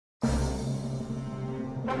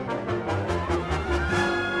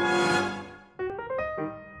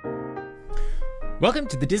Welcome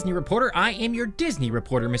to the Disney Reporter. I am your Disney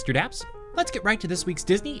reporter, Mr. DAPs. Let's get right to this week's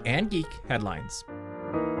Disney and Geek headlines.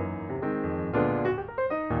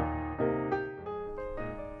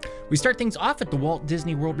 We start things off at the Walt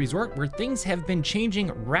Disney World Resort, where things have been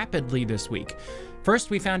changing rapidly this week. First,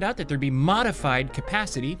 we found out that there'd be modified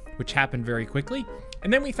capacity, which happened very quickly.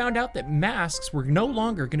 And then we found out that masks were no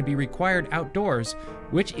longer going to be required outdoors,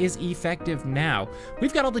 which is effective now.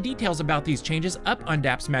 We've got all the details about these changes up on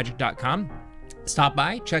dapsmagic.com. Stop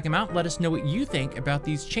by, check them out, let us know what you think about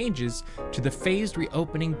these changes to the phased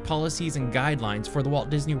reopening policies and guidelines for the Walt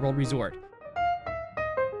Disney World Resort.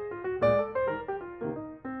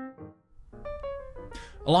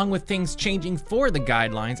 Along with things changing for the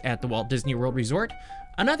guidelines at the Walt Disney World Resort,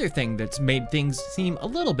 another thing that's made things seem a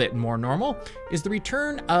little bit more normal is the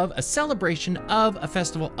return of a celebration of a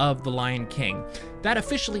festival of the Lion King. That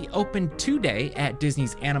officially opened today at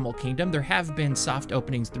Disney's Animal Kingdom. There have been soft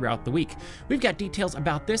openings throughout the week. We've got details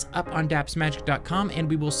about this up on dapsmagic.com, and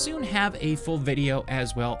we will soon have a full video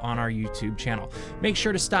as well on our YouTube channel. Make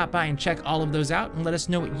sure to stop by and check all of those out and let us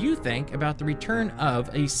know what you think about the return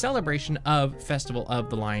of a celebration of Festival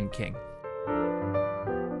of the Lion King.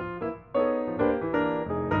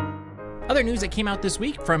 Other news that came out this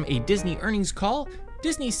week from a Disney earnings call,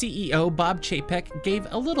 Disney CEO Bob Chapek gave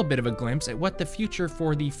a little bit of a glimpse at what the future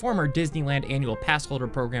for the former Disneyland Annual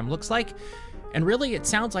Passholder program looks like. And really, it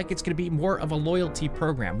sounds like it's going to be more of a loyalty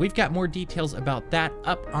program. We've got more details about that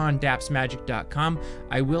up on dapsmagic.com.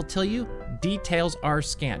 I will tell you, details are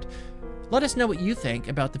scant. Let us know what you think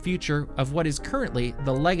about the future of what is currently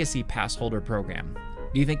the legacy Passholder program.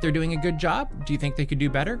 Do you think they're doing a good job? Do you think they could do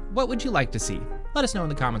better? What would you like to see? Let us know in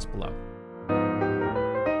the comments below.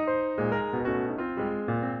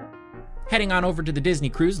 Heading on over to the Disney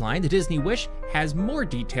Cruise Line, the Disney Wish has more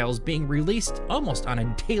details being released almost on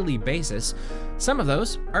a daily basis. Some of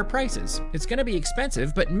those are prices. It's going to be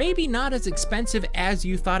expensive, but maybe not as expensive as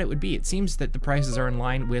you thought it would be. It seems that the prices are in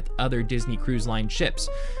line with other Disney Cruise Line ships.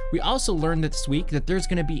 We also learned this week that there's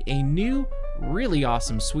going to be a new really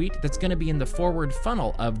awesome suite that's going to be in the forward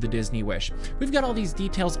funnel of the Disney Wish. We've got all these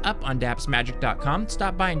details up on dapsmagic.com.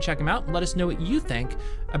 Stop by and check them out and let us know what you think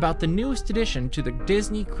about the newest addition to the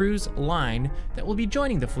Disney Cruise Line that will be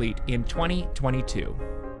joining the fleet in 2022.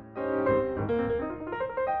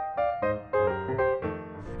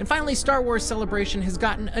 And finally, Star Wars Celebration has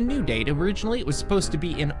gotten a new date. Originally, it was supposed to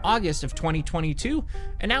be in August of 2022,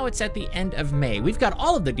 and now it's at the end of May. We've got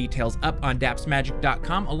all of the details up on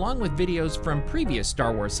dapsmagic.com, along with videos from previous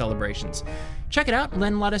Star Wars celebrations. Check it out and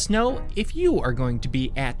then let us know if you are going to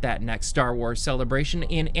be at that next Star Wars celebration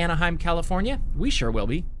in Anaheim, California. We sure will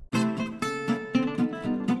be.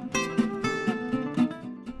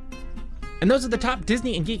 And those are the top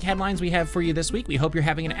Disney and Geek headlines we have for you this week. We hope you're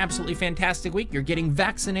having an absolutely fantastic week. You're getting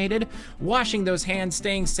vaccinated, washing those hands,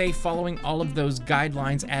 staying safe, following all of those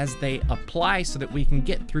guidelines as they apply so that we can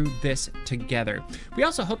get through this together. We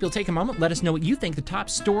also hope you'll take a moment, let us know what you think the top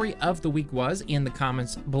story of the week was in the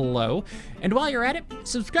comments below. And while you're at it,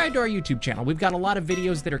 subscribe to our YouTube channel. We've got a lot of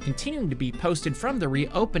videos that are continuing to be posted from the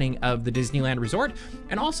reopening of the Disneyland Resort,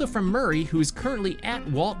 and also from Murray, who is currently at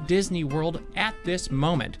Walt Disney World at this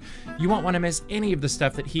moment. You won't want to miss any of the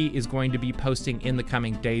stuff that he is going to be posting in the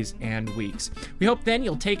coming days and weeks. We hope then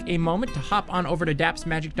you'll take a moment to hop on over to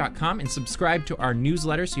dapsmagic.com and subscribe to our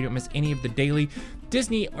newsletter so you don't miss any of the daily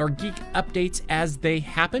Disney or Geek updates as they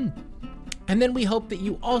happen. And then we hope that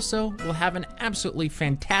you also will have an absolutely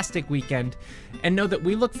fantastic weekend and know that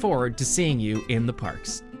we look forward to seeing you in the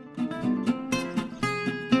parks.